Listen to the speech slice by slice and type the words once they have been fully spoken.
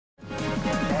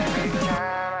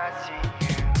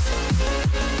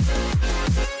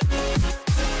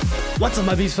What's up,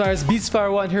 my Beastfires?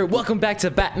 Beastfire1 here. Welcome back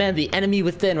to Batman: The Enemy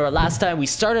Within, where last time we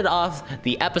started off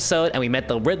the episode and we met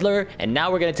the Riddler, and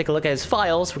now we're going to take a look at his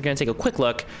files. We're going to take a quick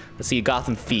look. Let's see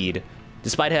Gotham feed.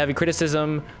 Despite having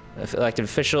criticism, elected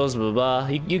officials, blah, blah,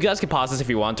 blah. You guys can pause this if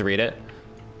you want to read it.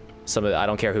 I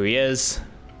don't care who he is.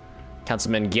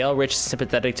 Councilman Gail Rich,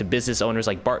 sympathetic to business owners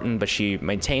like Barton, but she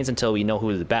maintains until we know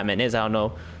who the Batman is, I don't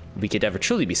know if we could ever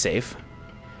truly be safe.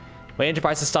 Wayne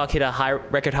Enterprises stock hit a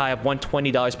record high of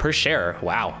 $120 per share.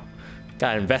 Wow.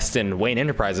 Gotta invest in Wayne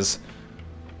Enterprises.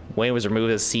 Wayne was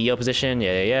removed as CEO position.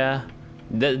 Yeah.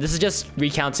 This is just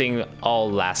recounting all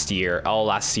last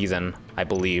season, I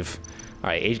believe. All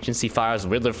right, agency files,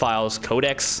 Riddler files,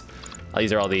 Codex.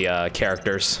 These are all the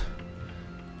characters.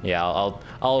 Yeah,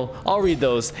 I'll read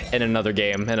those in another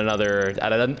game, at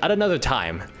another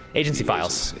time. Agency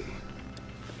files.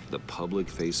 The public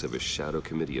face of a shadow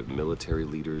committee of military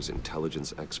leaders,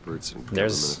 intelligence experts, and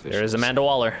government officials. There's Amanda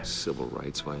Waller. Civil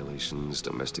rights violations,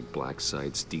 domestic black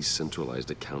sites,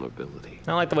 decentralized accountability.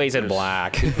 I like the way he said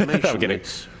black. I'm kidding.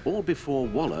 All before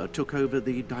Waller took over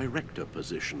the director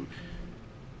position.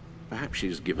 Perhaps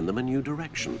she's given them a new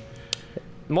direction.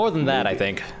 More than that, I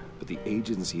think. But the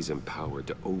agency's empowered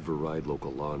to override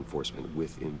local law enforcement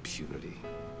with impunity.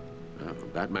 Oh,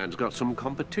 Batman's got some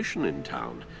competition in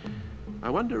town. I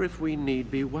wonder if we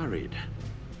need be worried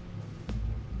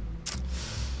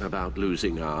about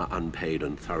losing our unpaid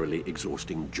and thoroughly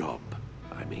exhausting job,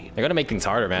 I mean. They're gonna make things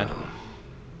harder, man. Well,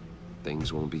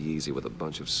 things won't be easy with a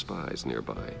bunch of spies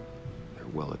nearby. They're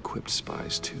well-equipped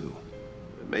spies, too.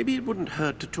 Maybe it wouldn't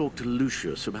hurt to talk to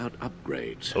Lucius about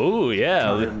upgrades. Oh, yeah.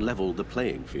 Try and level the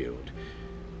playing field.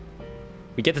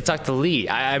 We get to talk to Lee.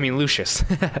 I mean Lucius.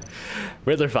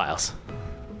 Riddler files.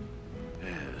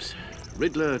 Yes.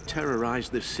 Riddler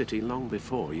terrorized this city long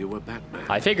before you were Batman.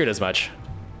 I figured as much.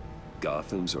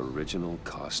 Gotham's original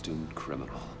costumed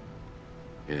criminal.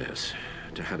 Yes.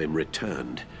 To have him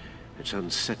returned, it's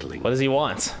unsettling. What does he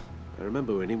want? I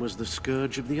remember when he was the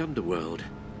scourge of the underworld.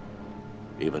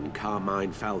 Even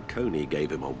Carmine Falcone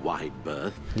gave him a wide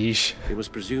berth. Yeesh. He was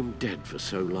presumed dead for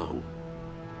so long.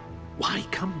 Why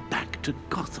come back to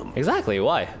Gotham? Exactly,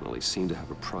 why? Well, he seemed to have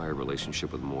a prior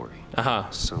relationship with Maury.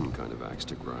 Some kind of axe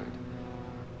to grind.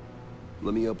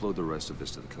 Let me upload the rest of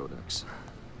this to the Codex.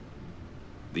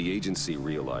 The agency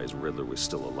realized Riddler was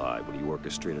still alive when he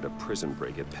orchestrated a prison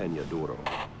break at Peña Duro.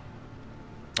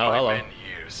 Oh, hello. My men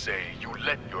here say you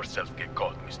let yourself get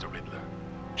caught, Mr. Riddler.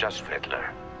 Just Riddler.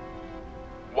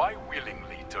 Why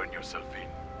willingly turn yourself in?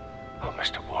 Oh,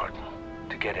 Mr. Warden,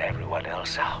 to get everyone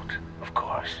else out, of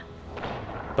course.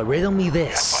 But riddle me That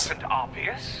this. wasn't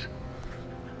obvious.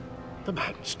 The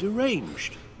man's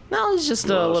deranged. No, he's just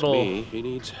You a ask little... me, he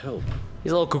needs help.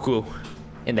 He's a little cuckoo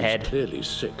in the head. Clearly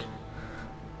sick.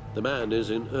 The man is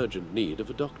in urgent need of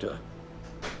a doctor.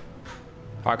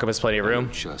 Arkham has plenty of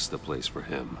room. Just the place for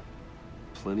him.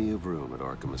 Plenty of room at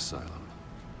Arkham Asylum.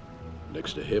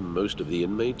 Next to him, most of the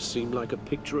inmates seem like a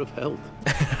picture of health.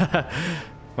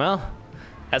 Well,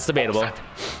 that's debatable.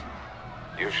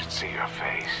 You should see your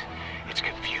face. Its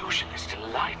confusion is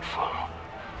delightful.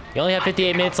 You only have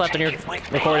 58 minutes left on your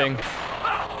recording.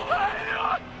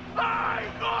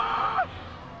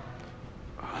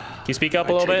 Can you speak up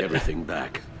a little I take bit? everything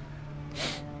back.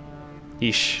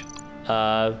 Yeesh.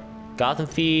 Gotham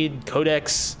feed,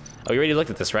 Codex. Oh, you already looked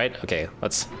at this, right? Okay,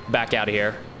 let's back out of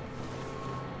here.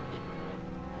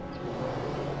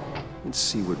 And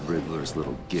see what Riddler's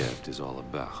little gift is all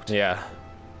about. Yeah.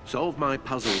 Solve my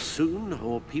puzzle soon,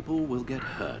 or people will get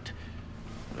hurt.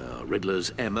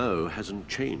 Riddler's MO hasn't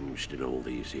changed in all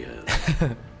these years.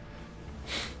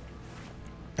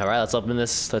 All right, let's open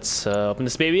this. Let's open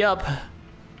this baby up.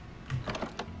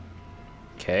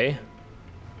 Okay.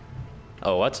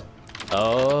 Oh, what?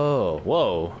 Oh,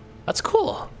 whoa. That's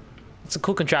cool. That's a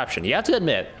cool contraption. You have to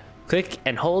admit. Click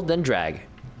and hold, then drag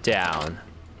down.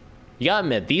 You gotta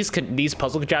admit, these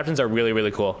puzzle contraptions are really,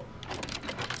 really cool.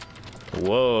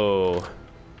 Whoa.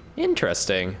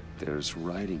 Interesting. There's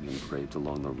writing engraved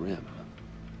along the rim.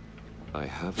 I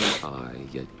have an eye,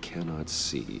 yet cannot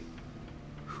see.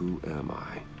 Who am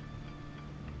I?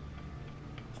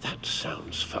 That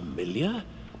sounds familiar.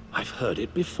 I've heard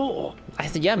it before.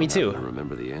 Yeah, me too. I don't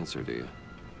remember the answer, do you?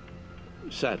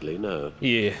 Sadly, no.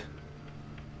 Yeah.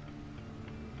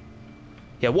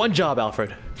 Yeah, one job,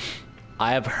 Alfred.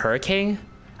 I have a hurricane.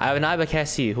 I have an eye but can't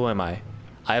see. Who am I?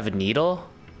 I have a needle.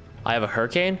 I have a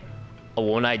hurricane. A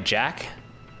one-eyed Jack.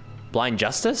 Blind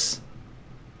Justice.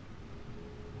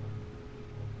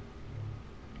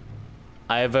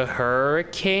 I have a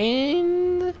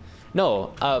hurricane.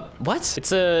 No. What?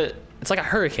 It's like a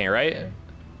hurricane, right?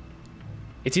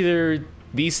 It's either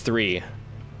these three.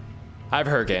 I have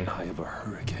hurricane. I have a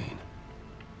hurricane.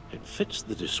 It fits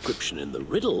the description in the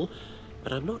riddle,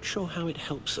 but I'm not sure how it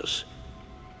helps us.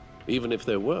 Even if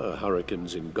there were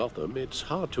hurricanes in Gotham, it's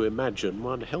hard to imagine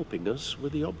one helping us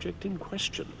with the object in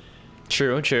question.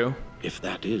 True, true. If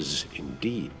that is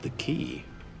indeed the key.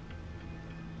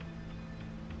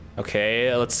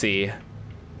 Okay, let's see.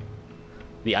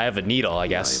 The eye of a needle, I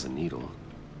guess. I have a needle.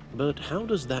 But how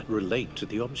does that relate to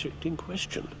the object in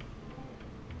question?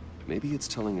 Maybe it's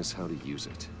telling us how to use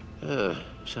it.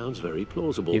 Sounds very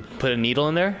plausible. You put a needle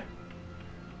in there?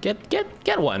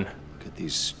 Get one. Look at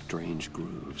these strange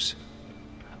grooves.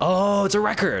 Oh, it's a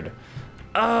record.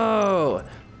 Oh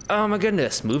my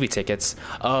goodness. Movie tickets.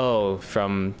 Oh,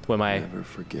 from when my... Never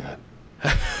forget.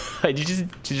 Did you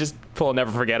just pull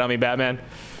Never Forget on me, Batman?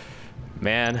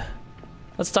 Man.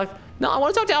 Let's talk... No, I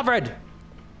want to talk to Alfred.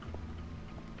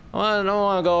 I don't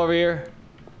want to go over here.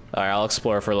 All right, I'll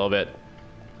explore for a little bit.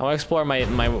 I want to explore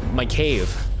my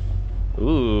cave.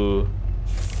 Ooh.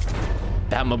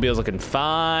 Batmobile's looking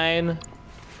fine.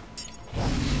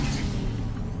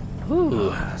 Ooh.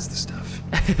 That's the stuff.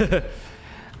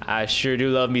 I sure do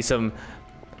love me some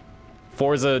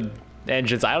Forza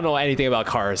engines. I don't know anything about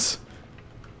cars.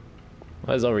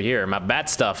 What is over here? My bat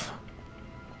stuff.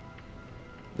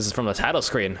 This is from the title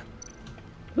screen.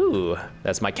 Ooh,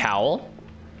 that's my cowl.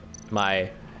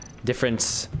 My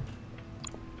different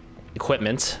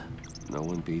equipment. No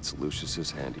one beats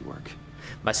Lucius's handiwork.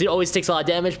 My suit always takes a lot of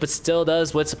damage, but still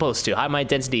does what it's supposed to. Hide my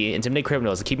identity, intimidate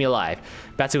criminals, and keep me alive.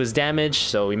 Batsuit was damaged,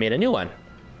 so we made a new one.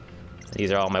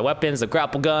 These are all my weapons: the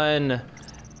grapple gun,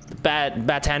 the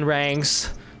batan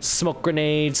rangs, smoke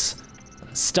grenades,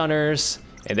 stunners,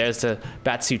 and there's the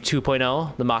Batsuit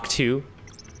 2.0, the Mach 2,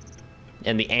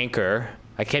 and the anchor.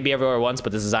 I can't be everywhere at once,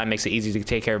 but this design makes it easy to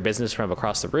take care of business from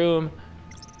across the room.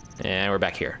 And we're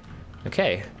back here.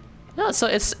 Okay. No, so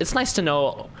it's nice to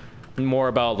know more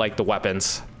about like the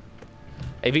weapons.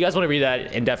 If you guys want to read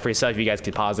that in depth for yourself, you guys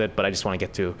can pause it. But I just want to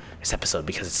get through this episode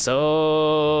because it's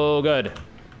so good,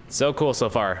 so cool so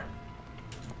far.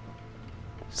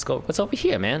 Let's go. What's over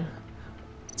here, man?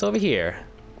 What's over here?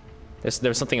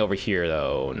 There's something over here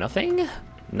though. Nothing.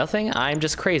 Nothing. I'm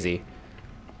just crazy.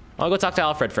 I'll go talk to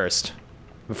Alfred first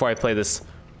before I play this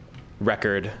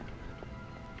record.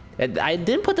 I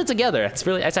didn't put that together. It's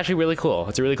actually really cool.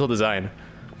 It's a really cool design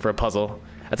for a puzzle.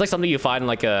 It's like something you find in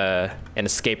like an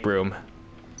escape room.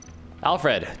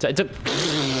 Alfred,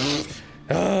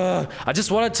 I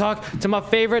just want to talk to my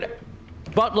favorite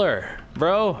butler,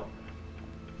 bro.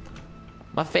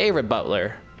 My favorite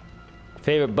butler.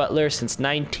 Favorite butler since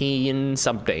 19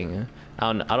 something.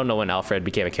 I don't know when Alfred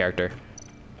became a character.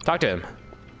 Talk to him.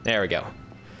 There we go.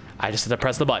 I just have to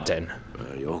press the button.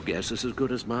 Your guess is as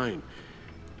good as mine.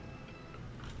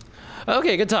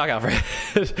 Okay, good talk, Alfred.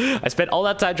 I spent all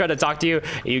that time trying to talk to you,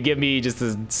 and you give me just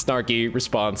a snarky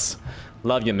response.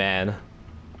 Love you, man.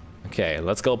 Okay,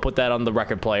 let's go put that on the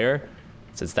record player,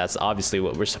 since that's obviously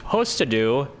what we're supposed to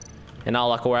do. And I'll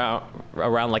walk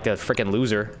around like a freaking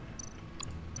loser.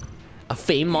 A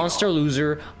fame monster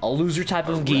loser, a loser type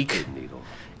of geek.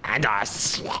 And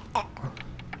us. There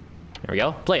we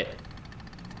go, play it.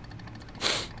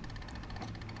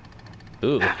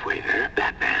 Ooh. Halfway there,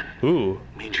 Batman. Ooh.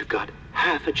 Means you've got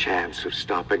half a chance of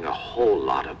stopping a whole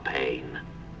lot of pain.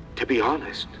 To be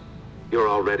honest, you're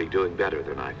already doing better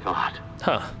than I thought.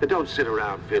 Huh. But don't sit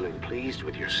around feeling pleased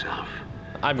with yourself.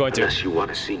 I'm going to. Unless you want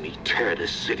to see me tear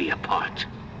this city apart.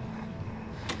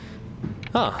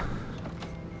 Huh.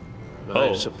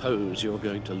 I suppose you're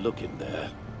going to look in there.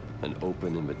 An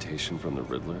open invitation from the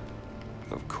Riddler?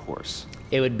 Of course.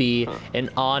 It would be an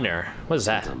honor. What is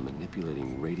that? I'm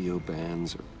manipulating radio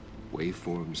bands or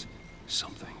waveforms,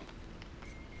 something.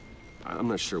 I'm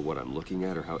not sure what I'm looking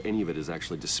at or how any of it is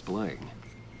actually displaying.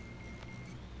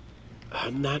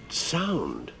 And that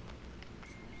sound.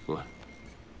 What?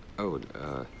 Oh,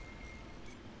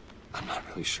 I'm not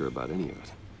really sure about any of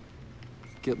it.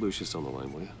 Get Lucius on the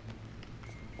line, will you?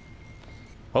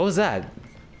 What was that?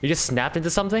 You just snapped into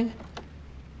something?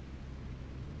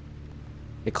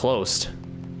 It closed.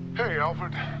 Hey,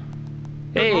 Alfred.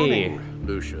 Hey. Good morning,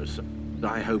 Lucius.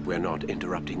 I hope we're not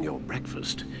interrupting your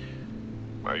breakfast.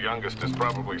 My youngest is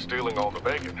probably stealing all the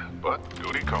bacon, but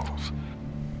duty calls.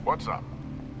 What's up?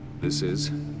 This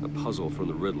is a puzzle from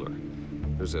the Riddler.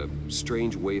 There's a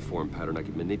strange waveform pattern I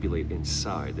can manipulate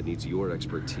inside that needs your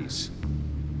expertise.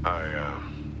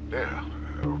 Yeah,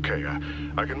 okay.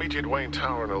 I can meet you at Wayne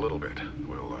Tower in a little bit.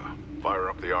 We'll, fire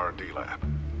up the R&D lab.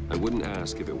 I wouldn't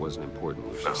ask if it wasn't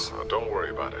important, Lucius. No, don't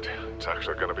worry about it. It's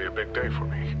actually gonna be a big day for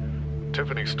me.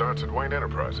 Tiffany starts at Wayne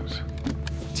Enterprises.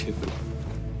 Tiffany?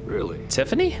 Really?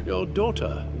 Tiffany? Your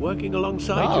daughter, working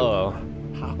alongside Oh.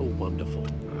 you. How wonderful.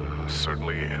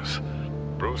 Certainly is.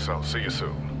 Bruce, I'll see you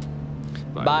soon.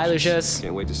 Bye, Lucius.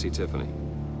 Can't wait to see Tiffany.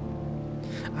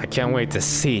 I can't wait to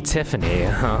see Tiffany.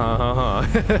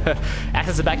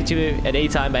 Access the back cave at any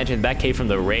time by entering the back cave from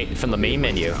the main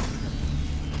menu.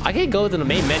 I can go to the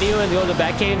main menu and go to the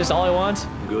back cave. That's all I want.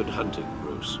 Good hunting,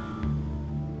 Bruce.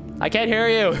 I can't hear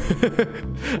you.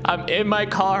 I'm in my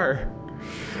car.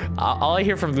 All I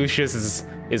hear from Lucius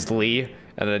is Lee,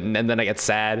 and then I get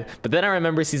sad. But then I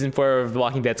remember season 4 of The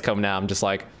Walking Dead's coming out. I'm just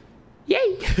like,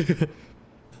 yay!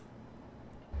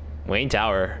 Wayne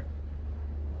Tower.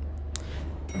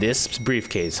 This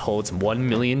briefcase holds $1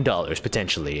 million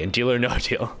potentially, and deal or no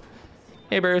deal.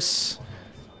 Hey, Bruce.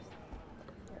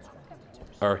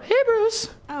 Or hey, Bruce.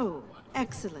 Oh,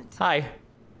 excellent. Hi.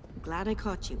 Glad I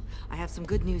caught you. I have some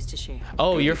good news to share.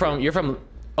 Oh, you're from.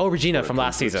 Oh, Regina from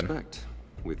last season. Expect,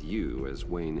 with you as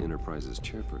Wayne Enterprises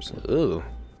chairperson. Ooh.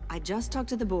 I just talked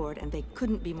to the board, and they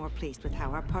couldn't be more pleased with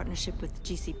how our partnership with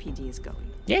GCPD is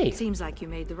going. Yay. Seems like you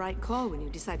made the right call when you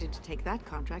decided to take that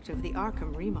contract over the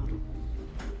Arkham remodel.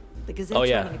 The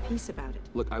Gazette's running a piece about it.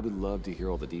 Look, I would love to hear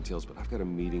all the details, but I've got a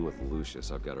meeting with Lucius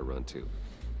I've got to run to.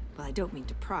 Well, I don't mean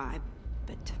to pry,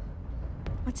 but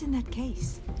what's in that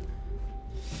case?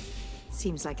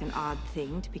 Seems like an odd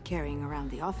thing to be carrying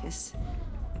around the office.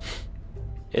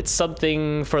 It's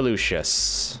something for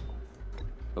Lucius.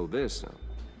 Oh, this? No.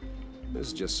 This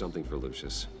is just something for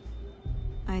Lucius.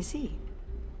 I see.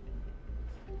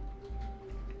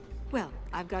 Well,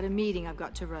 I've got a meeting I've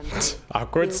got to run to.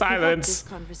 Awkward We'll silence.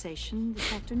 Pick up this conversation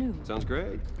this afternoon. Sounds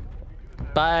great.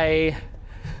 Bye.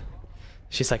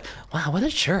 She's like, wow, what a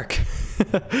jerk.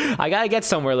 I gotta get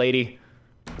somewhere, lady.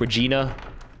 Regina.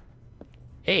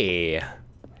 Hey.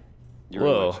 You're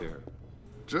Whoa. in my chair.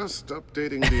 Just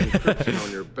updating the encryption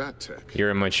on your bat tech.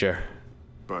 You're in my chair.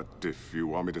 But if you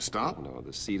want me to stop, No,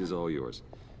 the seat is all yours.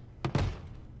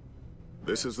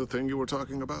 this is the thing you were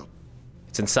talking about?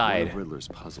 It's One inside. of Riddler's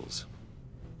puzzles.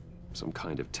 Some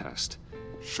kind of test.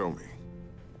 Show me.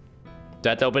 Do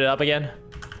I have to open it up again?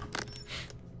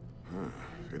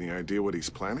 Any idea what he's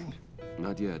planning?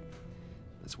 Not yet.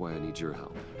 That's why I need your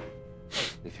help.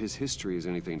 If his history is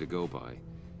anything to go by,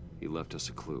 he left us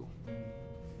a clue.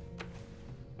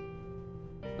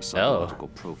 A psychological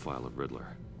profile of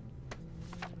Riddler.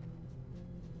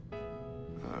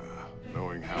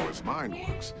 Knowing how his mind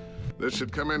works, this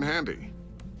should come in handy.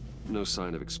 No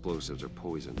sign of explosives or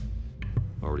poison.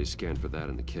 Already scanned for that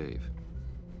in the cave.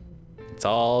 It's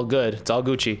all good. It's all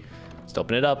Gucci. Just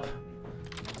open it up.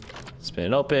 Spin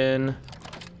it open.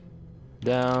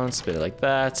 Down. Spin it like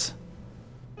that.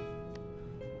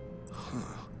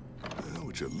 Now,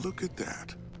 would you look at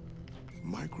that?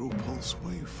 Micro-pulse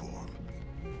waveform.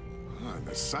 And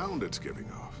the sound it's giving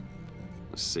off.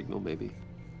 A signal, maybe?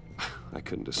 I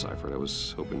couldn't decipher it. I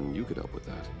was hoping you could help with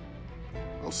that.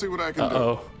 I'll see what I can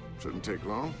do. Shouldn't take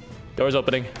long. Door's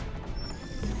opening.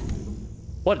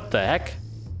 What the heck?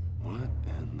 What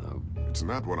in the... It's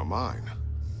not one of mine.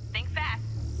 Think fast.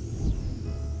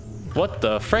 What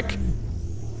the frick?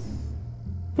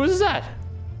 Who's that?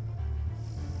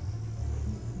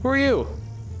 Who are you?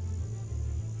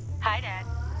 Hi, Dad.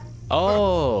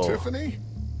 Oh. Tiffany?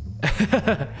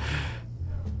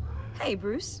 Hey,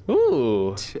 Bruce.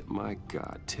 Ooh. My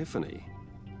God, Tiffany.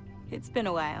 It's been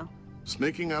a while.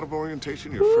 Sneaking out of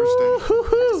orientation your first day?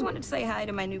 I just wanted to say hi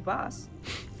to my new boss.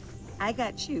 I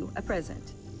got you a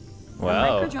present. Wow.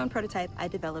 A micro-drone prototype I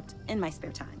developed in my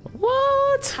spare time.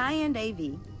 What? High-end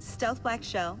AV, stealth black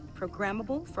shell,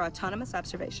 programmable for autonomous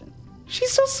observation.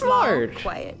 She's so smart. Small,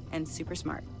 quiet, and super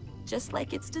smart. Just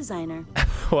like its designer.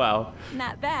 Wow.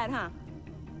 Not bad, huh?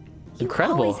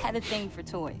 Incredible. You always had a thing for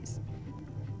toys.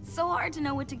 So hard to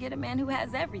know what to get a man who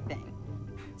has everything.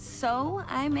 So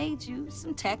I made you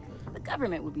some tech the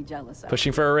government would be jealous of.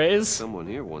 Pushing for a raise? Someone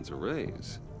here wants a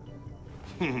raise.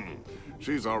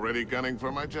 She's already gunning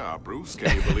for my job, Bruce.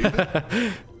 Can you believe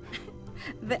it?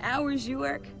 The hours you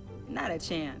work, not a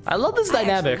chance. I love this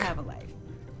dynamic. I actually have a life.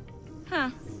 Huh.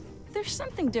 There's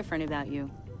something different about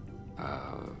you.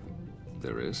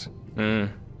 There is? And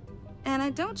I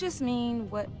don't just mean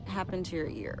what happened to your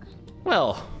ear.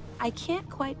 Well. I can't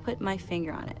quite put my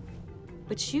finger on it.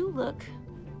 But you look...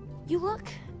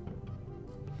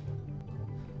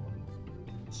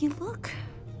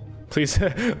 Please,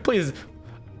 please.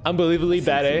 Unbelievably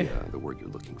bad, eh? The word you're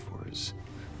looking for is...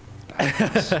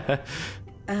 badass.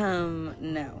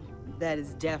 No. That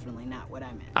is definitely not what I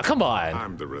meant. Oh, come on.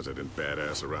 I'm the resident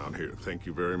badass around here. Thank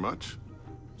you very much.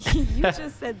 You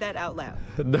just said that out loud.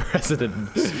 The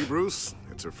resident. See, Bruce?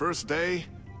 It's her first day,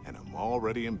 and I'm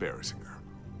already embarrassing her.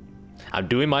 I'm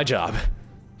doing my job.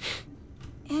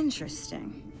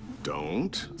 Interesting.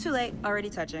 Don't. Too late. Already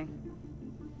touching.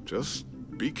 Just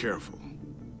be careful.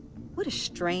 What a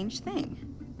strange thing.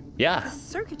 Yeah. The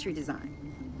circuitry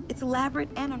design. It's elaborate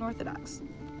and unorthodox.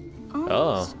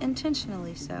 Almost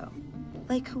intentionally so.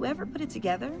 Like whoever put it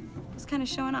together was kind of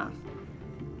showing off.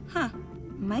 Huh.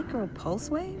 Micro pulse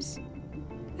waves?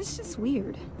 It's just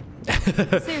weird.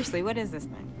 Seriously, what is this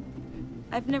thing?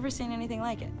 I've never seen anything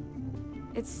like it.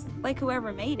 It's like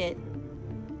whoever made it.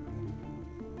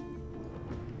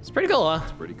 It's pretty cool, huh?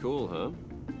 It's pretty cool, huh?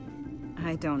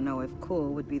 I don't know if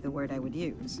cool would be the word I would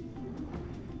use.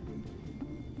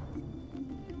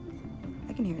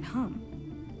 I can hear it hum.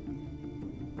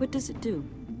 What does it do?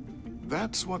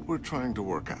 That's what we're trying to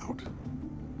work out.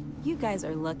 You guys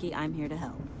are lucky I'm here to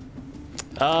help.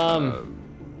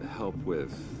 Help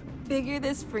with... Figure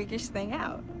this freakish thing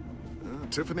out.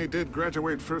 Tiffany did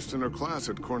graduate first in her class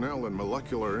at Cornell in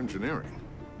molecular engineering.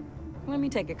 Let me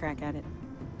take a crack at it.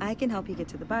 I can help you get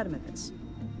to the bottom of this.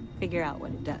 Figure out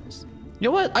what it does. You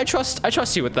know what? I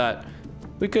trust you with that.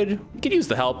 We could use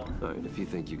the help. All right, if you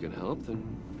think you can help, then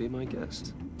be my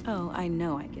guest. Oh, I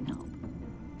know I can help.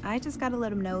 I just gotta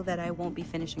let him know that I won't be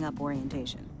finishing up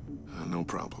orientation. No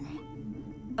problem.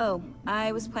 Oh,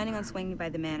 I was planning on swinging by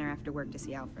the manor after work to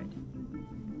see Alfred.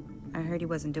 I heard he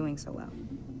wasn't doing so well.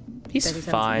 He's Does he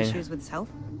have fine. some issues with his health?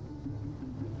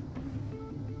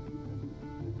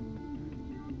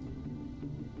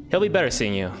 He'll be better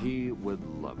seeing you. He would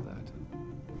love that.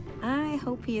 I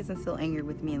hope he isn't still angry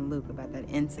with me and Luke about that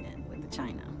incident with the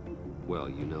china. Well,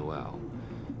 you know, Al,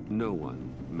 no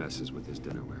one messes with his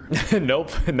dinnerware.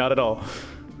 Nope, not at all.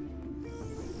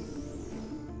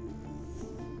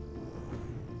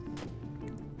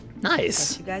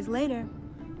 Nice. Catch you guys later.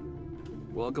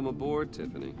 Welcome aboard,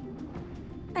 Tiffany.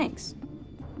 Thanks,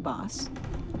 boss.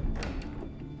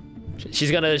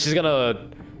 She's gonna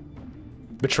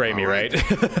betray me, right?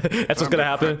 That's what's gonna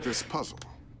happen. This puzzle.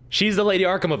 She's the Lady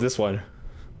Arkham of this one.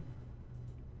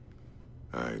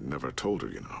 I never told her,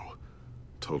 you know.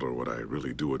 Told her what I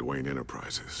really do at Wayne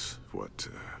Enterprises. What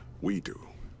we do.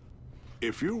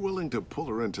 If you're willing to pull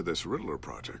her into this Riddler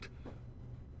project,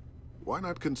 why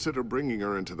not consider bringing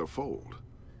her into the fold?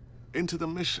 Into the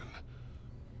mission?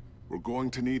 We're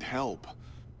going to need help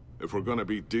if we're going to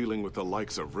be dealing with the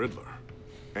likes of Riddler.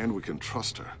 And we can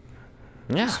trust her.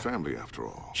 Yeah. She's family, after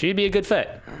all. She'd be a good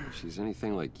fit. Oh, if she's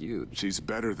anything like you. She's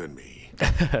better than me.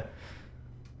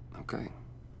 Okay,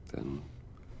 then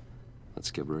let's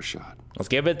give her a shot. Let's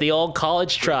give it the old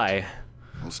college try.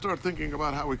 I'll start thinking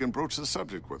about how we can broach the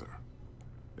subject with her.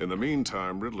 In the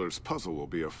meantime, Riddler's puzzle will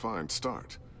be a fine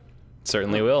start.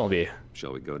 Certainly will be.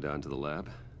 Shall we go down to the lab?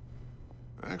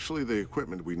 Actually, the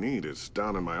equipment we need is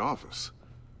down in my office.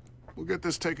 We'll get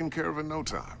this taken care of in no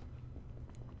time.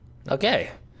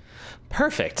 Okay.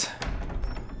 Perfect.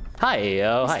 Hi,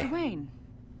 hi. Mr. Wayne.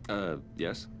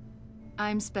 Yes?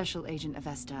 I'm Special Agent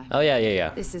Avesta. Oh, yeah.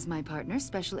 This is my partner,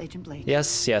 Special Agent Blake.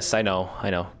 Yes, I know.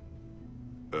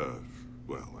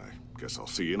 Well, I guess I'll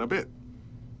see you in a bit.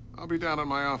 I'll be down in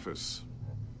my office.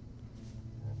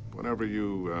 Whenever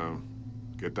you,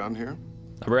 get done here.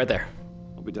 I'll be right there.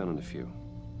 I'll be down in a few.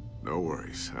 No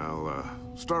worries. I'll,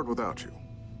 start without you.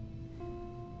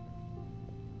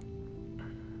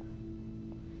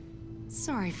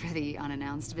 Sorry for the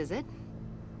unannounced visit.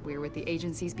 We're with the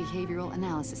agency's behavioral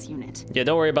analysis unit. Yeah,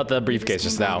 don't worry about the briefcase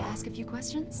just came by now. to ask a few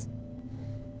questions.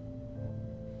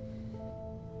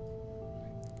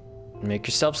 Make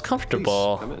yourselves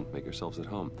comfortable. Please, come in. Make yourselves at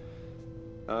home.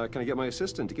 Can I get my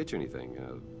assistant to get you anything?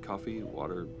 Coffee,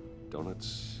 water,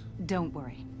 donuts? Don't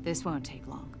worry, this won't take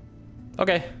long.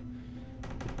 Okay.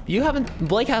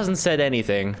 Blake hasn't said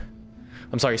anything.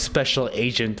 I'm sorry, Special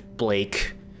Agent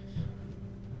Blake.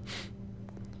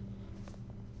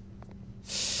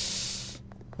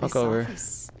 Walk This over.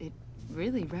 office, it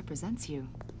really represents you.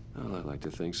 Well, I'd like to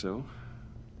think so.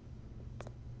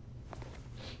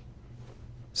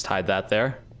 Just hide that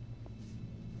there.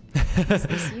 Is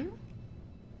this you?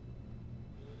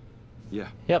 Yeah.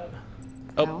 Yep.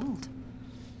 How Oh, old?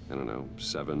 I don't know,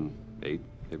 7, 8,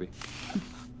 maybe?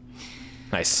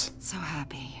 nice. So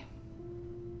happy.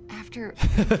 After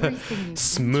everything you've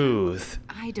Smooth.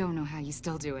 I don't know how you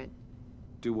still do it.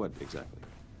 Do what, exactly?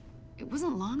 It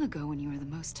wasn't long ago when you were the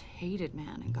most hated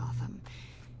man in Gotham.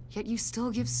 Yet you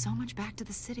still give so much back to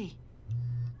the city.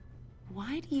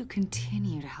 Why do you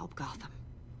continue to help Gotham?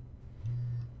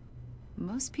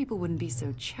 Most people wouldn't be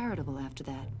so charitable after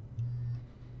that.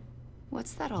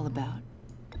 What's that all about?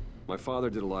 My father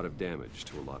did a lot of damage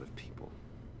to a lot of people.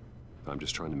 I'm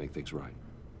just trying to make things right.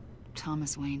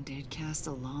 Thomas Wayne did cast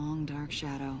a long, dark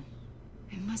shadow.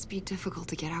 It must be difficult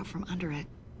to get out from under it.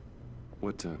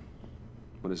 What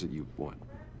is it you want?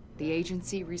 The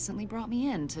agency recently brought me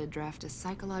in to draft a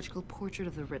psychological portrait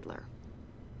of the Riddler.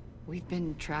 We've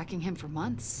been tracking him for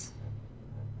months,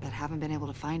 but haven't been able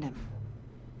to find him.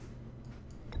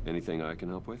 Anything I can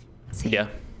help with? See, Yeah.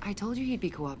 I told you he'd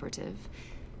be cooperative.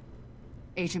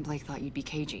 Agent Blake thought you'd be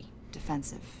cagey,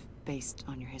 defensive, based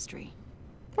on your history.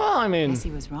 Well, I mean, Guess he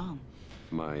was wrong.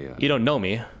 you don't know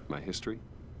me. My history?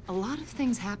 A lot of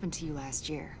things happened to you last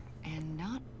year, and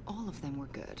not all of them were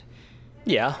good.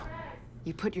 Yeah.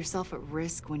 You put yourself at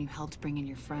risk when you helped bring in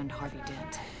your friend Harvey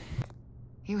Dent.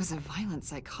 He was a violent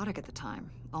psychotic at the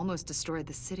time, almost destroyed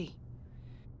the city.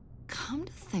 Come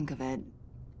to think of it,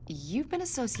 you've been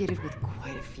associated with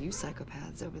quite a few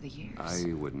psychopaths over the years.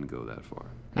 I wouldn't go that far.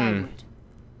 I would.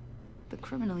 The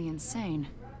criminally insane,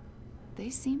 they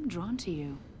seem drawn to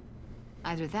you.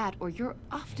 Either that, or you're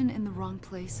often in the wrong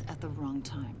place at the wrong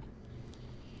time.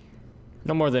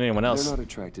 No more than anyone else. They're not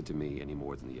attracted to me any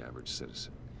more than the average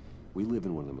citizen. We live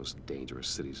in one of the most dangerous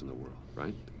cities in the world,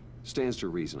 right? Stands to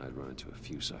reason I'd run into a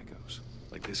few psychos.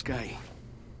 Like this guy.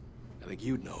 I think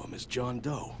you'd know him as John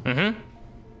Doe. Mm-hmm.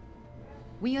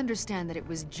 We understand that it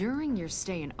was during your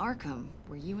stay in Arkham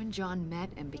where you and John met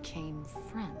and became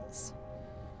friends.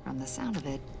 From the sound of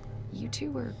it, you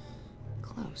two were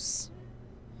close.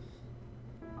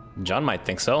 John might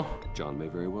think so. John may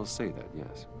very well say that,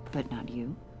 yes. But not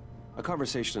you. A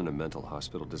conversation in a mental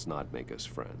hospital does not make us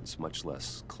friends, much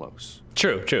less close.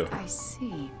 True, true. I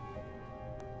see.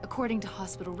 According to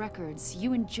hospital records,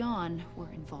 you and John were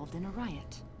involved in a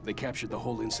riot. They captured the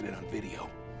whole incident on video.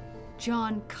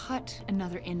 John cut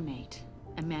another inmate,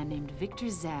 a man named Victor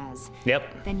Zaz.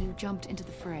 Yep. Then you jumped into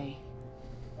the fray.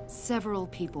 Several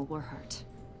people were hurt.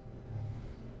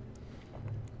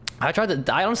 I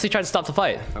honestly tried to stop the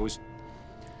fight. I was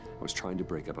trying to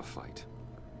break up a fight.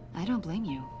 I don't blame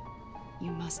you. You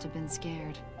must have been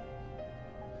scared.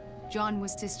 John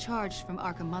was discharged from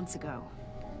Arkham months ago.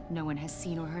 No one has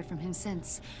seen or heard from him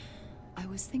since. I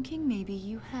was thinking maybe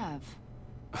you have.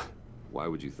 Why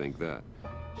would you think that?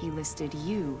 He listed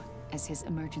you as his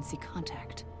emergency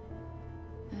contact.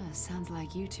 Sounds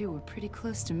like you two were pretty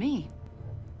close to me.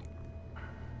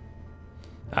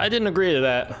 I didn't agree to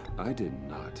that. I did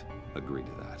not agree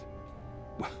to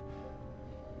that.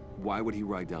 Why would he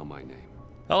write down my name?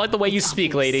 I like the way you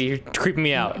speak, lady. You're creeping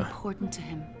me out. Important to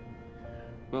him.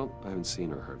 Well, I haven't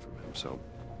seen or heard from him, so...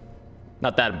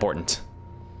 Not that important.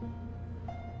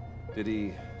 Did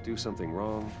he do something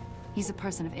wrong? He's a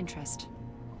person of interest.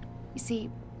 You see,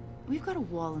 we've got a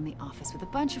wall in the office with a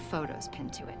bunch of photos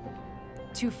pinned to it.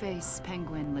 Two-Face,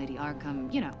 Penguin, Lady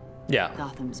Arkham, you know. Yeah.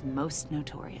 Gotham's most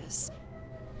notorious.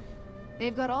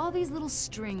 They've got all these little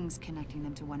strings connecting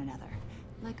them to one another,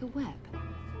 like a web.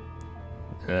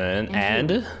 And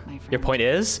you, my your friend, point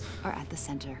is? are at the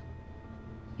center.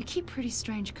 You keep pretty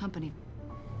strange company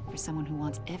for someone who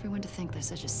wants everyone to think they're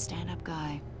such a stand-up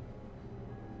guy.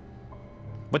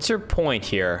 What's your point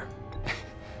here?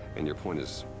 And your point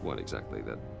is what exactly?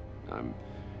 That I'm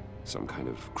some kind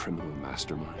of criminal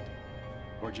mastermind?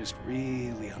 Or just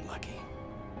really unlucky?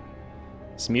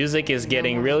 This music is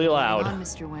getting really loud. Come on,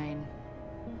 Mr. Wayne.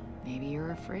 Maybe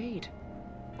you're afraid.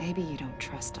 Maybe you don't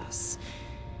trust us.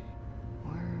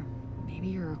 Or maybe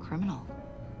you're a criminal,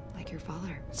 like your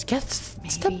father.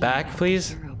 Step back,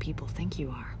 please. The hero people think you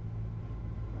are.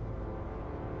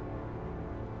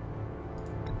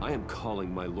 I am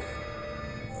calling my lord.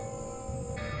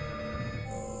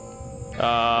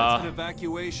 That's an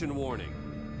evacuation warning.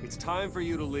 It's time for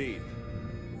you to leave.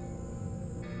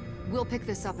 We'll pick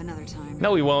this up another time.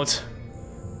 No, we won't.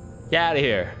 Get out of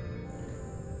here.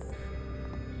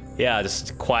 Yeah,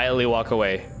 just quietly walk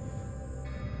away.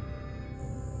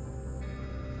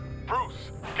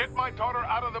 Bruce, get my daughter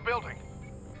out of the building.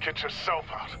 Get yourself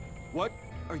out. What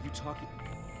are you talking?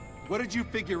 What did you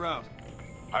figure out?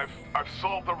 I've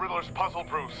solved the Riddler's puzzle,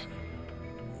 Bruce.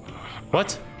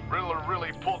 What? Riddler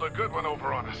really pulled a good one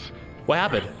over on us. What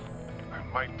happened? I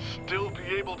might still be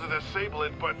able to disable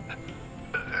it, but...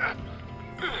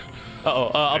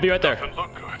 I'll be right there. It doesn't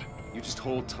look good. You just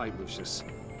hold tight, Lucius.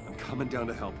 I'm coming down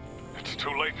to help. It's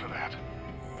too late for that.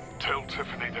 Tell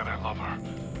Tiffany that I love her.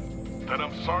 That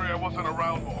I'm sorry I wasn't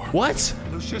around more. What?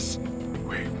 Lucius!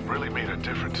 We really made a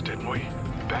difference, didn't we,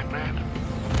 Batman?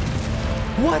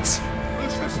 What?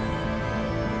 Lucius!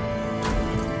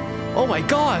 Oh my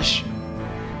gosh!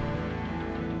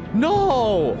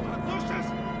 No! Lucius!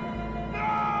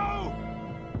 No!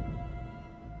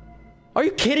 Are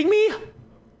you kidding me?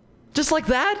 Just like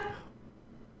that?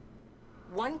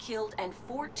 1 killed and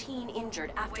 14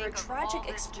 injured after a tragic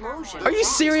explosion. Are you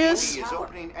serious? Is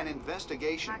opening an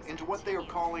investigation into what they are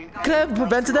calling. Could I have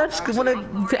prevented that? Just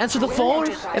want to answer the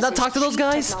phone and not talk to those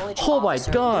guys? Oh my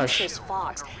gosh. Lucius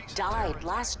Fox died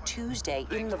last Tuesday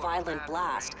in the violent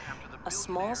blast. A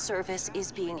small service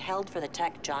is being held for the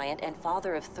tech giant and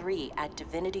father of 3 at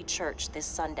Divinity Church this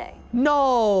Sunday.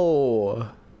 No.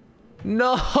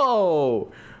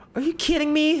 No. Are you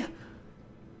kidding me?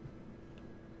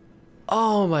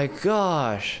 Oh my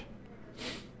gosh.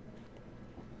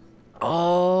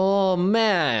 Oh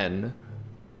man.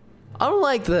 I don't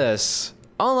like this.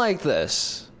 I don't like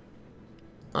this.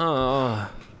 You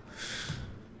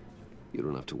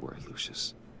don't have to worry,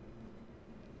 Lucius.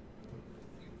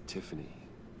 Tiffany.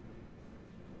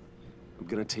 I'm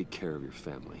gonna take care of your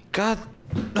family. God.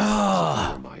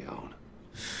 On my own.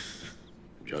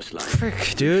 Just like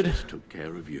frick, dude. Lucius took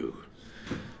care of you.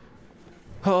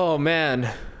 Oh man.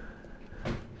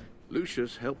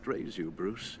 Lucius helped raise you,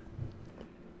 Bruce.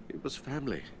 It was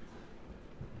family.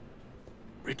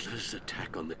 Riddler's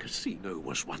attack on the casino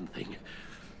was one thing,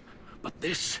 but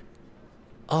this...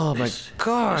 Oh my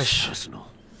gosh. Is personal.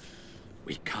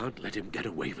 We can't let him get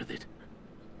away with it.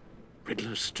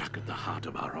 Riddler struck at the heart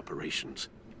of our operations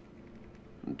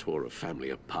and tore a family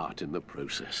apart in the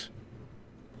process.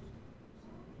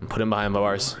 Put him behind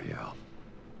bars.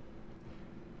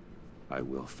 I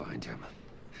will find him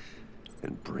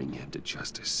and bring him to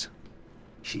justice.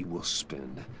 He will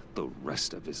spend the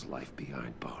rest of his life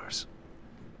behind bars.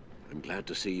 I'm glad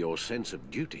to see your sense of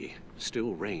duty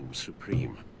still reigns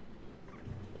supreme.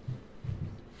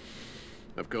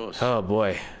 Of course. Oh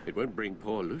boy. It won't bring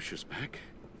poor Lucius back.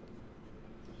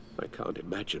 I can't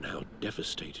imagine how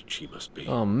devastated she must be.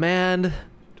 Oh man.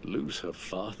 To lose her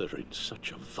father in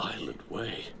such a violent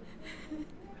way.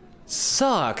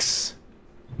 Sucks.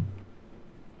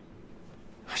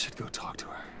 I should go talk to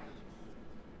her.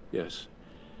 Yes.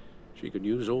 She can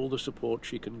use all the support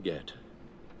she can get.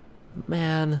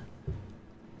 Man.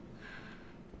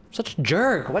 Such a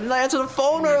jerk. Why didn't I answer the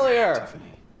phone earlier?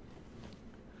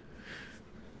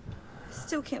 I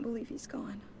still can't believe he's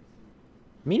gone.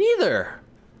 Me neither.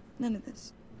 None of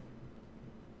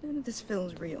this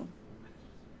feels real.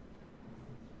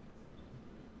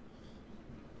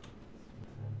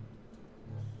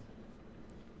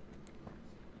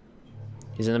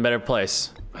 He's in a better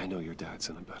place. I know your dad's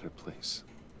in a better place.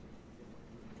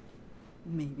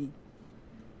 Maybe.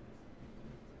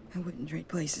 I wouldn't trade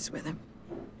places with him.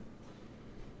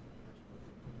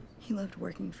 He loved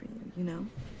working for you, you know?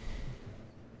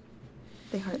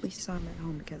 They hardly saw him at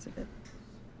home because of it.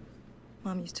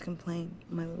 Mom used to complain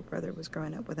my little brother was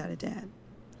growing up without a dad.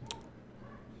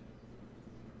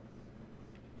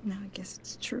 Now I guess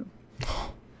it's true.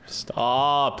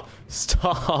 Stop.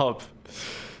 Stop.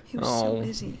 He was so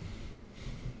busy.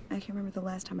 I can't remember the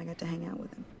last time I got to hang out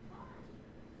with him.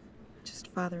 Just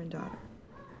father and daughter.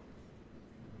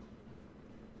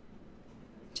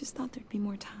 Just thought there'd be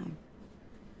more time.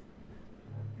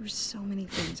 There were so many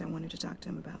things I wanted to talk to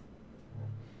him about.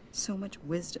 So much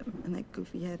wisdom in that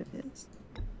goofy head of his.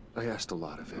 I asked a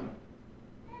lot of him.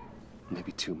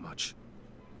 Maybe too much.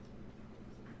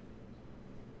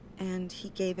 And he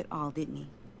gave it all, didn't he?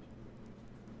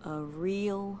 A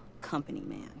real company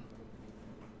man.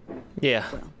 Yeah.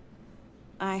 Well,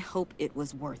 I hope it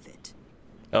was worth it.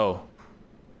 Oh.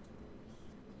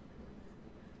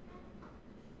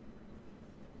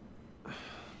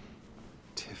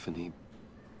 Tiffany.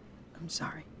 I'm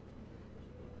sorry.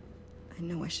 I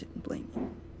know I shouldn't blame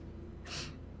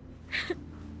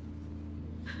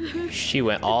you. She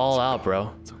went all out,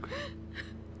 bro. It's okay.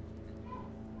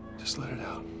 Just let it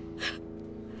out.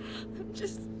 I'm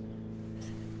just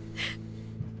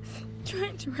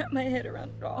trying to wrap my head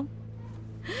around it all.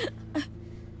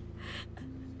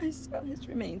 I saw his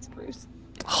remains, Bruce.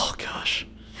 Oh gosh.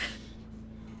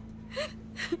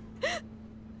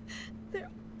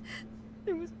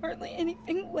 There was hardly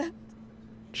anything left.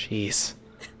 Jeez.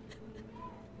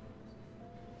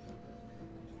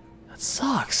 That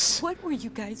sucks. What were you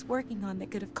guys working on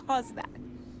that could have caused that?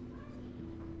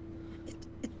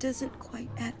 It doesn't quite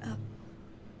add up.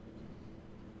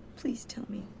 Please tell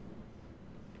me.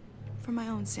 For my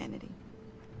own sanity.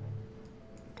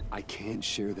 I can't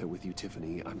share that with you,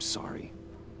 Tiffany. I'm sorry.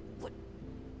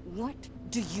 What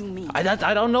do you mean? I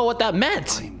don't know what that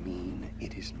meant. I mean,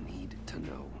 it is need to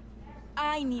know.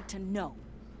 I need to know.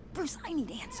 Bruce, I need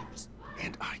answers.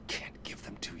 And I can't give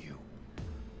them to you.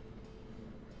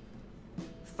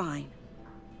 Fine.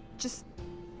 Just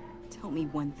tell me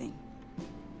one thing.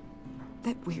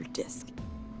 That weird disc.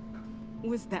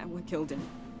 Was that what killed him?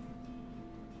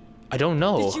 I don't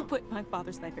know. Did you put my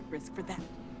father's life at risk for that?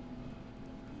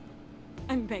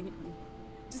 I'm begging you.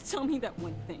 Just tell me that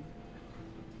one thing.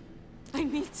 I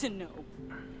need to know.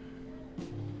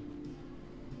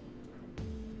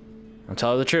 I'll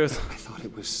tell her the truth. I thought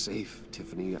it was safe,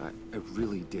 Tiffany. I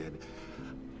really did.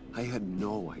 I had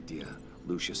no idea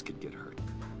Lucius could get hurt.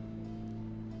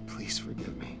 Please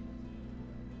forgive me.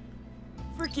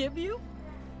 Forgive you?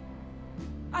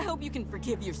 I hope you can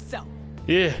forgive yourself.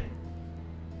 Yeah.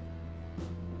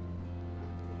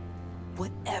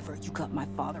 Whatever you got my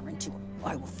father into,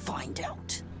 I will find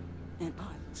out. And I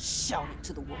will shout it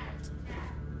to the world.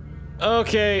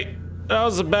 Okay. That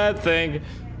was a bad thing.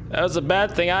 That was a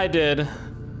bad thing I did.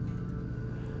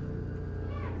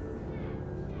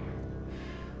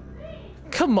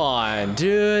 Come on,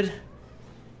 dude.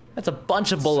 That's a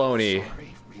bunch of baloney.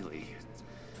 Sorry, really.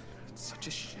 It's such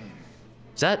a shame.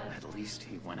 Is that? At least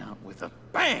he went out with a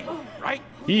bang, right?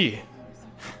 Yeah.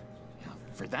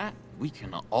 For that, we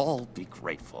can all be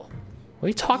grateful. What are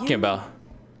you talking about?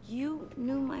 You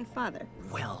knew my father.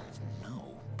 Well,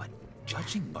 no, but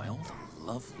judging by all the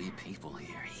lovely people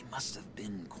here, he must have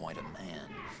been quite a man.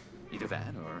 Either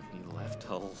that or he left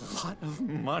a lot of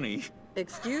money.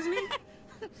 Excuse me?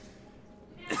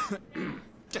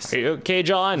 Just are you okay,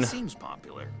 John? Seems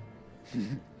popular.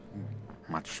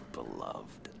 Much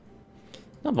beloved.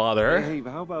 Don't bother her. Hey,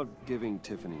 how about giving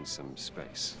Tiffany some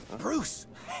space? Huh? Bruce!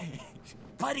 Hey,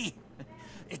 buddy!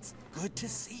 It's good to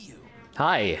see you.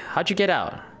 Hi, how'd you get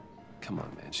out? Come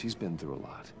on, man. She's been through a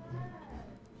lot.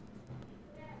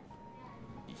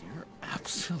 You're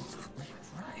absolutely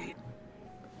right.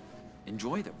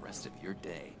 Enjoy the rest of your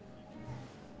day.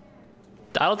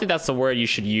 I don't think that's the word you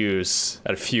should use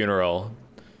at a funeral.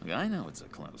 Look, I know it's a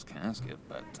closed casket,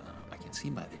 but I can see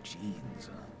by the jeans.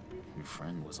 Your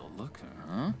friend was a looker,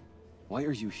 huh? Why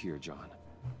are you here, John?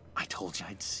 I told you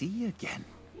I'd see you again,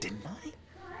 didn't I?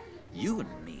 You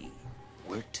and me,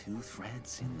 we're two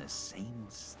threads in the same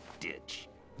stitch.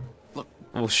 Look.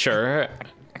 Well, sure.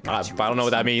 I don't know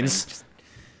what that means.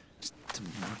 Just to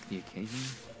mark the occasion.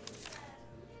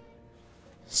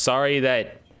 Sorry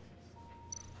that...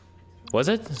 Was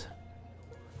it?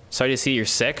 Sorry to see you're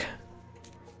sick.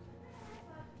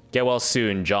 Get well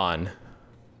soon, John.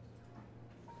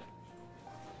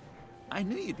 I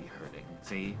knew you'd be hurting.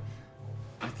 See,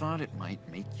 I thought it might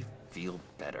make you feel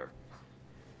better.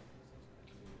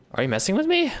 Are you messing with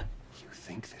me? You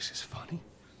think this is funny?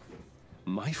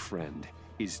 My friend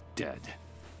is dead.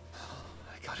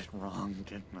 I got it wrong,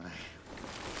 didn't I?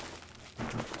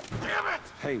 Damn it!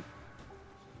 Hey,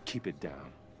 keep it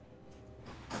down.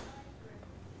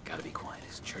 Gotta be quiet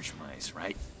as church mice,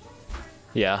 right?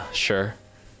 Yeah, sure.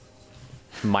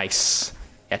 Mice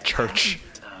at church.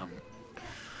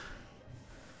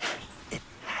 It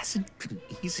hasn't been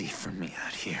easy for me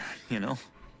out here, you know?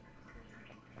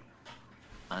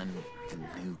 I'm the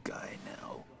new guy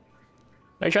now.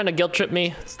 Are you trying to guilt trip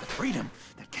me? It's the freedom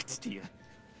that gets to you.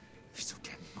 There's so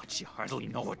damn much you hardly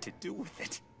know what to do with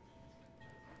it.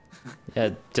 Yeah,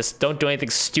 just don't do anything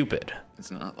stupid.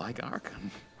 It's not like Arkham.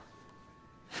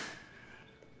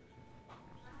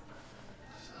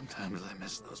 Sometimes I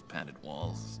miss those padded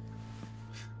walls.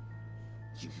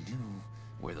 You knew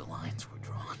where the lines were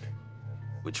drawn.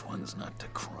 Which ones not to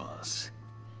cross.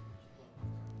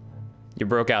 You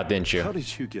broke out, didn't you? How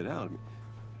did you get out?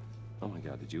 Oh my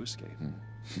God, did you escape?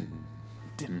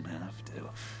 Didn't have to.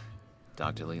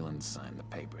 Dr. Leland signed the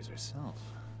papers herself.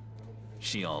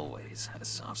 She always had a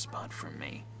soft spot for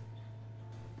me.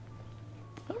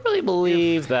 I don't really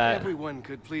believe that. Everyone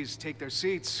could please take their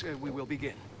seats, we will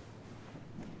begin.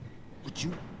 Would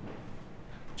you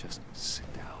just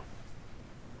sit down?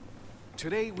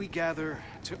 Today we gather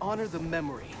to honor the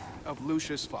memory of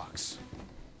Lucius Fox.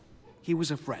 He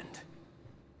was a friend,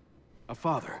 a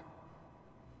father,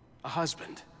 a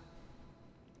husband,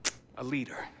 a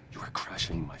leader. You are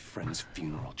crashing my friend's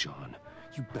funeral, John.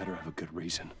 You better have a good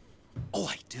reason. Oh,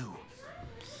 I do.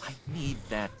 I need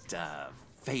that,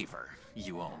 favor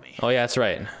you owe me. Oh, yeah, that's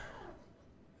right.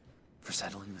 For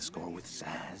settling the score with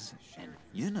Zaz, and,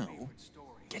 you know,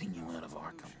 getting you out of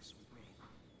Arkham.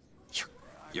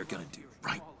 You're gonna do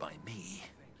right by me,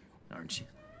 aren't you?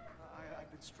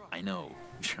 I know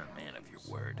you're a man of your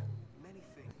word.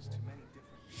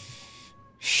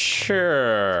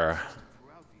 Sure.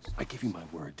 I gave you my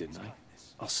word, didn't I?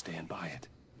 I'll stand by it.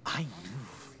 I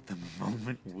knew the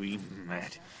moment we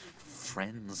met.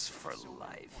 Friends for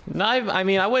life. No, I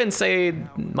mean, I wouldn't say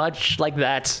much like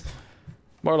that.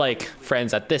 More like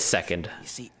friends at this second. You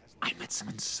see, I met some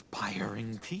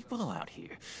inspiring people out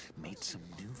here. Made some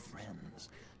new friends.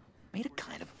 Made a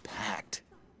kind of pact.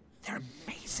 They're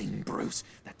amazing, Bruce.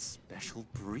 That special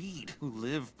breed who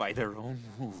live by their own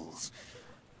rules.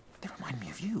 They remind me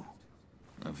of you.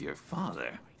 of your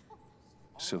father.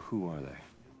 So who are they?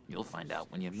 You'll find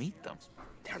out when you meet them.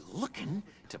 They're looking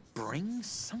to bring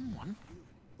someone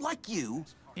like you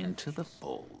into the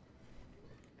fold.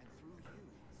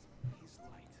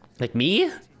 Like me?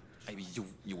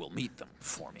 You will meet them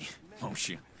for me, won't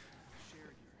you?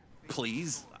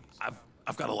 Please,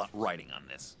 I've got a lot riding on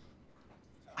this.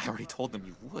 I already told them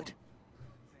you would.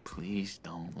 Please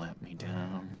don't let me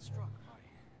down.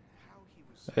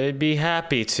 I'd be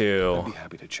happy to. I'd be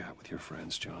happy to chat with your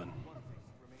friends, John.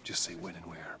 Just say when and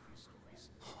where.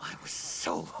 Oh, I was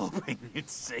so hoping you'd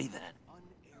say that.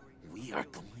 We are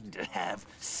going to have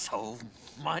so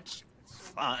much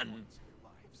fun.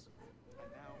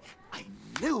 I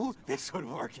knew this would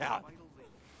work out.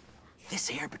 This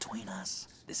air between us,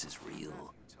 this is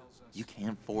real. You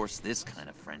can't force this kind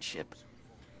of friendship.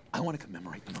 I want to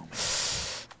commemorate the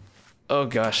moment. Oh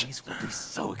gosh. Guys will be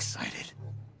so excited.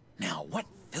 Now, what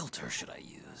filter should I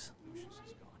use?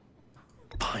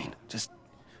 Fine, just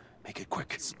make it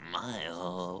quick.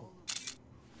 Smile.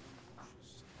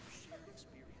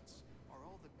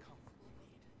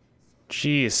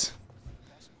 Jeez.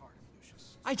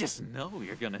 I just know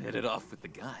you're gonna hit it off with the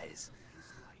guys.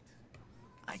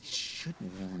 I should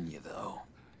warn you though.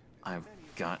 I've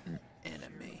got an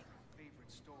enemy.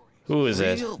 Who is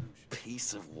it? Real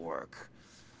piece of work.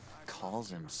 Calls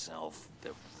himself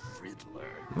the Riddler.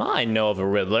 I know of a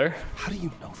Riddler. How do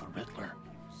you know the Riddler?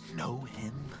 Know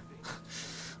him?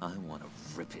 I want to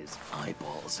rip his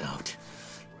eyeballs out.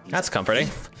 He's That's a comforting.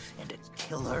 thief and a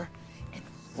killer, and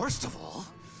worst of all,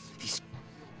 he's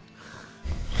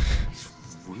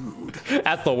rude.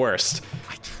 That's the worst.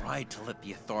 I tried to let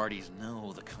the authorities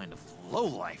know the kind of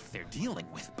lowlife they're dealing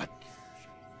with, but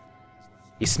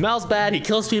He smells bad, he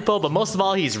kills people, but most of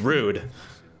all, he's rude.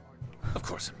 of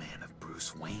course a man of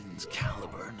Bruce Wayne's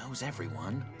caliber knows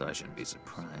everyone, so I shouldn't be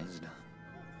surprised.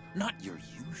 Not your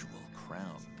usual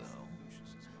crowd, though.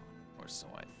 Or so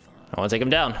I thought. I want to take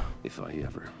him down. If I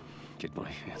ever get my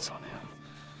hands on him,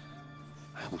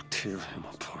 I will tear him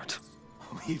apart.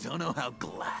 You don't know how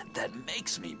glad that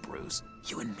makes me, Bruce.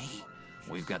 You and me,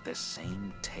 we've got the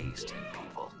same taste in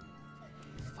people.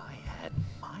 If I had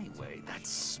my way, that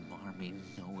smarmy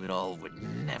know-it-all would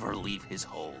never leave his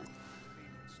hole.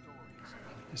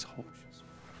 His hole?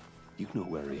 You know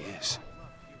where he is.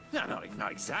 No,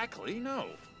 not exactly, no.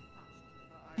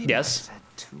 Maybe Yes. I said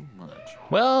too much.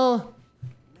 Well,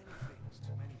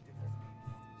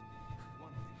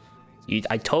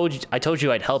 I told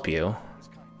you I'd help you.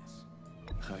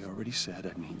 I already said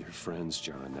I'd meet your friends,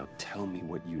 John. Now tell me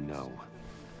what you know.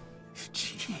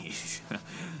 Jeez.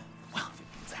 Well, if it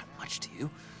means that much to you.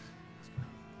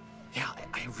 Yeah,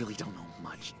 I really don't know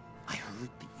much. I heard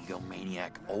the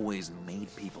egomaniac always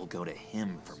made people go to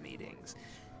him for meetings.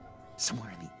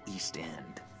 Somewhere in the East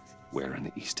End. Where in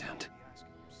the East End?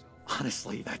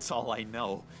 Honestly, that's all I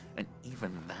know. And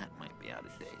even that might be out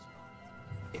of date.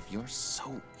 If you're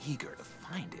so eager to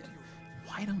find him,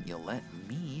 why don't you let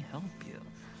me help you?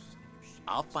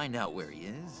 I'll find out where he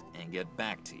is and get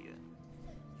back to you.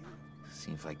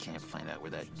 See if I can't find out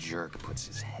where that jerk puts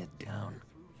his head down.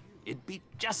 It'd be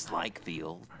just like the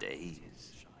old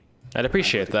days. I'd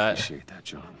appreciate that. Appreciate that,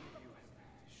 John.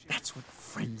 That's what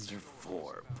friends are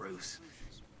for, Bruce.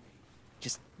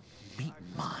 Just meet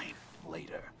mine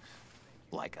later,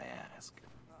 like I asked.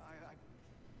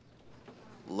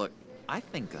 Look, I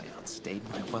think I outstayed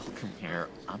my welcome here.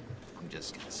 I'm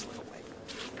just gonna slip away.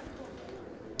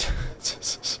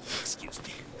 Excuse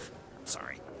me.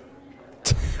 Sorry.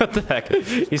 What the heck?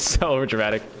 He's so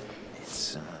overdramatic.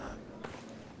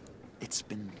 It's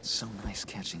been so nice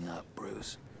catching up,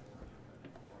 Bruce.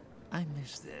 I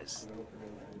miss this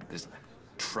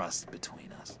trust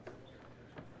between us.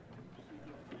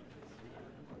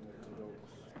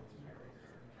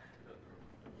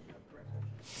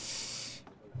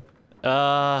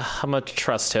 I'm gonna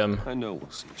trust him. I know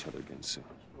we'll see each other again soon.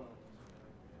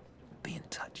 Be in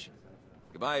touch.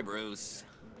 Goodbye, Bruce.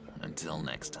 Until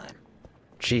next time.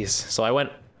 Jeez, so I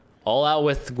went all out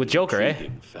with Joker, eh?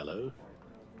 Intriguing fellow.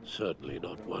 Certainly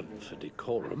not one for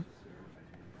decorum.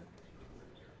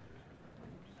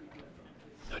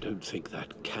 I don't think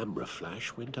that camera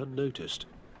flash went unnoticed.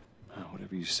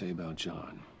 Whatever you say about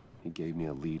John, he gave me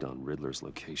a lead on Riddler's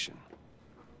location.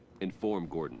 Inform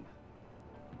Gordon.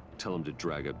 Tell him to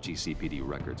drag up GCPD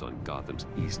records on Gotham's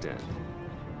East End.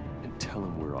 And tell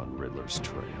him we're on Riddler's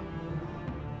trail.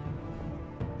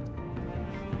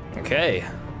 Okay.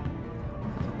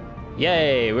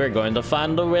 Yay, we're going to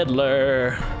find the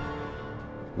Riddler.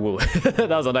 Whoa, that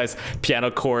was a nice piano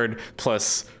chord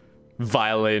plus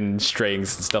violin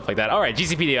strings and stuff like that. All right,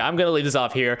 GCPD, I'm gonna leave this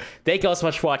off here. Thank you all so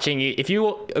much for watching. If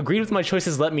you agreed with my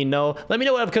choices, let me know. Let me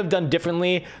know what I could have done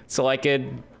differently so I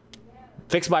could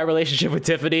fix my relationship with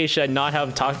Tiffany. Should I not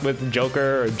have talked with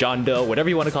Joker or John Doe, whatever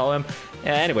you want to call him?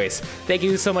 Anyways, thank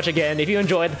you so much again. If you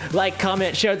enjoyed, like,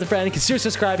 comment, share with a friend, consider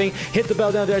subscribing, hit the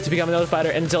bell down there to become a notifier.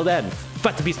 And until then,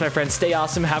 fight the beast, my friends. Stay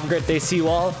awesome. Have a great day. See you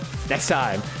all next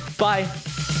time. Bye.